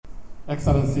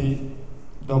Excellency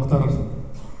Dr.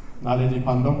 Naledi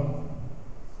Pandor,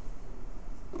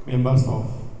 members of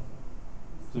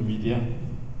the media,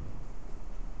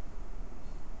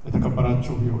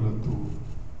 የተከበራችሁ የሁለቱ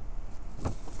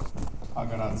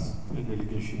ሀገራት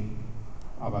የዴሌጌሽን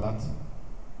አባላት፣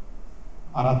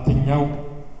 አራተኛው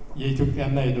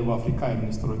የኢትዮጵያና የደቡብ አፍሪካ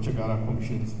የሚኒስትሮች የጋራ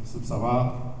ኮሚሽን ስብሰባ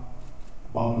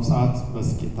በአሁኑ ሰዓት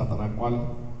በስኬት ተጠናቋል።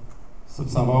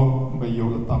 ስብሰባው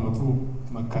በየሁለት ዓመቱ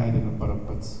መካሄድ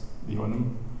የነበረበት ቢሆንም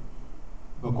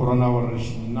በኮሮና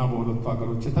ወረርሽኝና በሁለቱ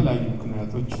ሀገሮች የተለያዩ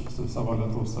ምክንያቶች ስብሰባው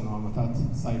ለተወሰኑ ዓመታት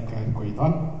ሳይካሄድ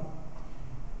ቆይቷል።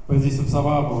 በዚህ ስብሰባ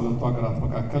በሁለቱ ሀገራት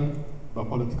መካከል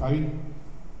በፖለቲካዊ፣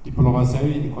 ዲፕሎማሲያዊ፣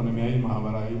 ኢኮኖሚያዊ፣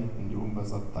 ማህበራዊ እንዲሁም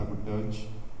በጸጥታ ጉዳዮች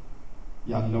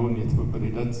ያለውን የትብብር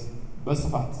ሂደት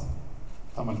በስፋት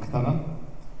ተመልክተናል።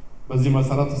 በዚህ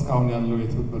መሰረት እስካሁን ያለው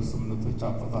የትብብር ስምምነቶች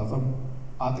አፈጻጸም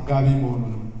አጥጋቢ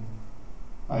መሆኑንም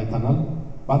አይተናል።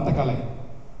 በአጠቃላይ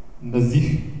እነዚህ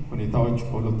ሁኔታዎች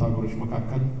በሁለቱ ሀገሮች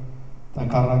መካከል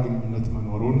ጠንካራ ግንኙነት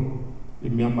መኖሩን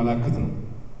የሚያመላክት ነው።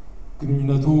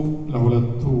 ግንኙነቱ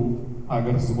ለሁለቱ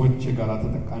ሀገር ህዝቦች የጋራ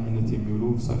ተጠቃሚነት የሚውሉ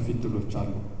ሰፊ እድሎች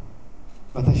አሉ።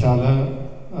 በተሻለ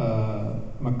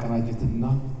መቀናጀትና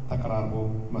ተቀራርቦ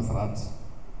መስራት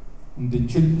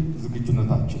እንድንችል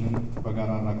ዝግጁነታችንን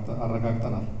በጋራ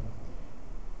አረጋግጠናል።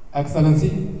 Excellency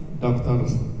Dr.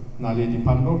 Naledi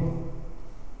Pandor,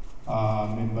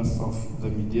 members of the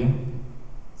media,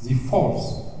 the fourth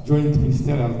Joint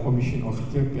Ministerial Commission of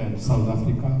Ethiopia and South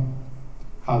Africa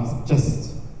has just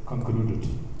concluded.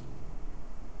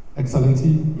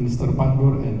 Excellency Minister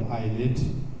Pandor and I led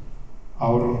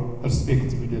our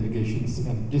respective delegations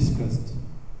and discussed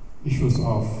issues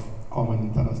of common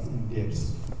interest in depth.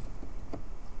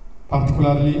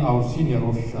 Particularly, our senior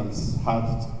officials had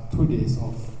 2 days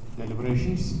of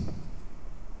deliberations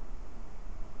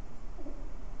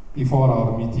before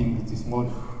our meeting this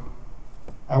morning.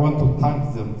 I want to thank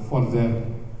them for their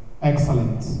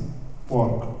excellent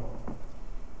work.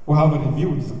 We have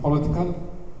reviewed the political,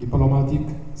 diplomatic,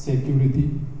 security,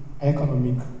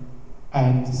 economic,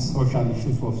 and social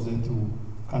issues of the two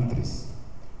countries.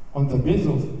 On the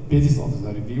basis of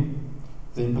the review,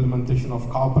 the implementation of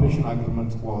cooperation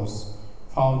agreement was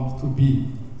found to be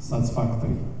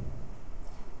satisfactory.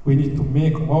 We need to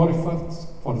make more efforts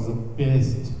for the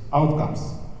best outcomes.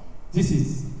 This is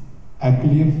a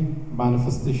clear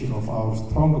manifestation of our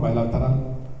strong bilateral,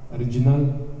 regional,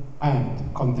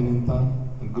 and continental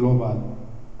and global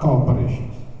cooperation.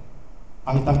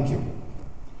 I thank you.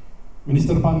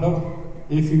 Minister Pandor,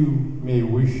 if you may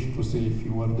wish to say a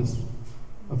few words,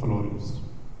 the floor is.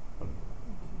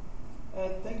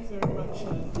 Thank you very much,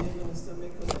 dear Minister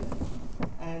Mekonnen,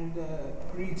 and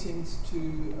greetings to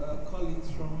colleagues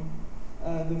from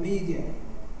the media.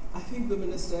 I think the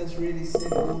Minister has really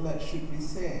said all that should be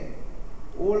said.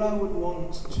 All I would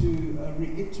want to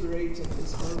reiterate at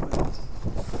this moment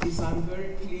is I'm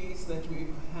very pleased that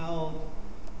we've held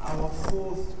our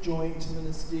fourth joint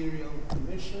ministerial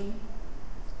commission,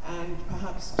 and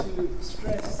perhaps to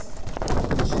stress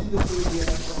to the media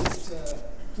that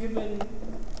given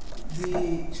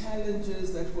the challenges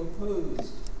that were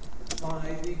posed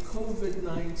by the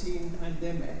COVID-19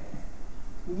 pandemic,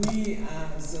 we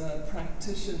as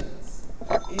practitioners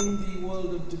in the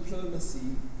world of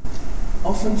diplomacy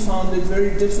often found it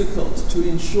very difficult to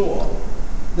ensure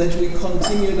that we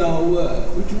continued our work,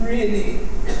 which really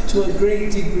to a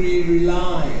great degree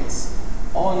relies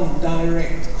on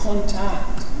direct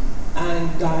contact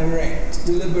and direct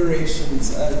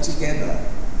deliberations together.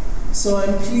 So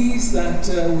I'm pleased that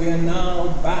we are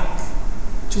now back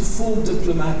to full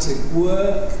diplomatic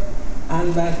work,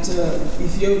 and that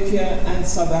Ethiopia and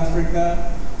South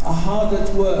Africa are hard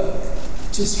at work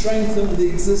to strengthen the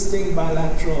existing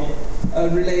bilateral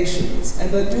relations,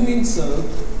 and are doing so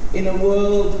in a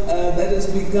world that has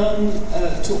begun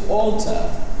to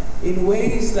alter in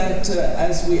ways that,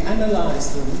 as we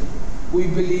analyze them, we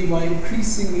believe are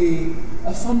increasingly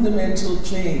a fundamental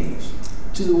change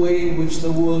to the way in which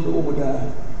the world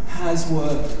order has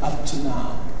worked up to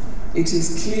now. It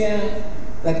is clear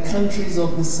that countries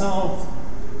of the South,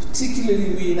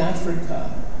 particularly we in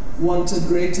Africa, want a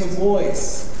greater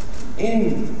voice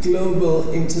in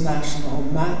global international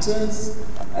matters,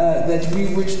 that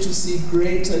we wish to see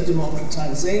greater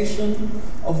democratization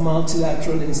of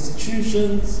multilateral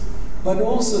institutions, but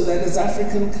also that as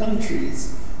African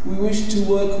countries, we wish to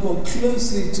work more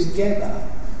closely together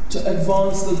to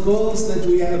advance the goals that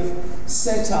we have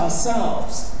set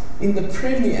ourselves in the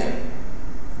premier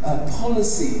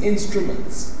policy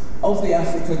instruments of the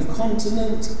African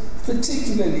continent,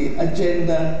 particularly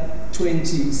Agenda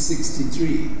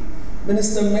 2063.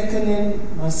 Minister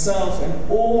Mekonnen, myself,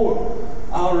 and all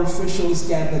our officials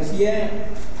gathered here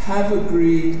have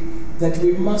agreed that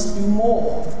we must do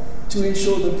more to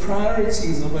ensure the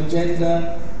priorities of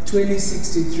Agenda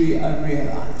 2063 are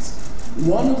realized.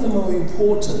 One of the more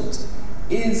important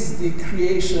is the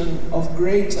creation of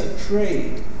greater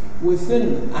trade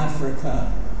within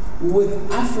Africa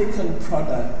with African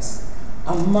products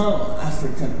among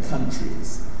African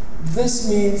countries. This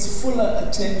means fuller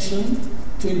attention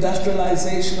to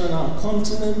industrialization on our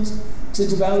continent, to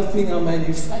developing our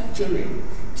manufacturing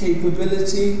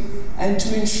capability, and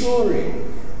to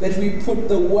ensuring that we put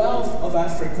the wealth of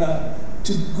Africa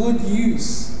to good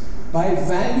use by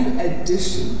value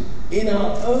addition in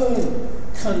our own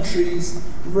countries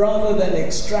rather than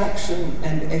extraction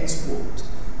and export.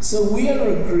 So we are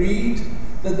agreed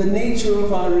that the nature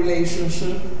of our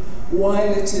relationship,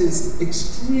 while it is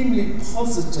extremely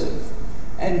positive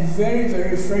and very,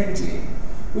 very friendly,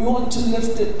 we want to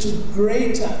lift it to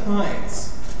greater heights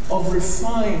of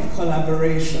refined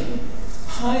collaboration,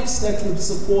 heights that would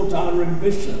support our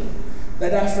ambition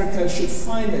that Africa should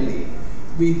finally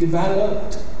be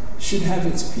developed, should have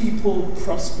its people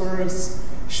prosperous,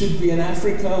 should be an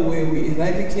Africa where we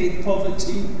eradicate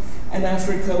poverty, an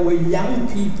Africa where young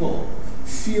people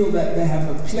feel that they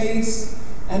have a place,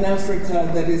 an Africa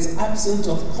that is absent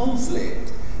of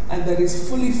conflict and that is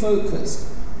fully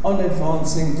focused on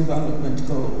advancing development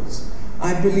goals.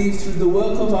 I believe through the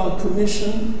work of our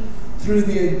Commission, through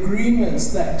the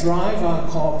agreements that drive our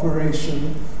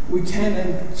cooperation, we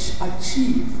can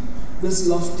achieve this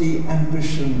lofty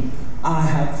ambition I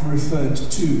have referred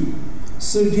to.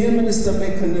 So, dear Minister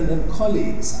Mekonnen and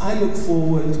colleagues, I look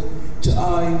forward to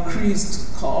our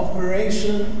increased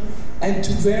cooperation and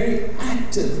to very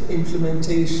active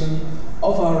implementation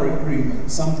of our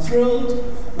agreements. I'm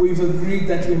thrilled we've agreed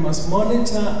that we must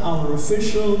monitor our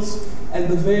officials and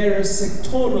the various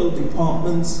sectoral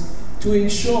departments to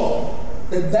ensure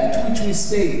that that which we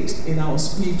state in our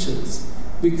speeches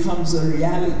becomes a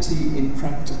reality in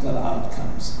practical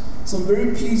outcomes. So I'm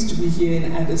very pleased to be here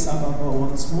in Addis Ababa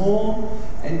once more,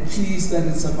 and pleased that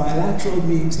it's a bilateral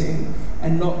meeting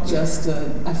and not just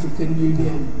an African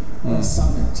Union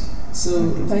summit.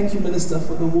 So thank you, Minister,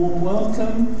 for the warm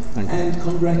welcome, and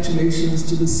congratulations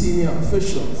to the senior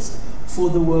officials for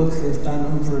the work they've done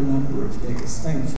over a number of days. Thank you.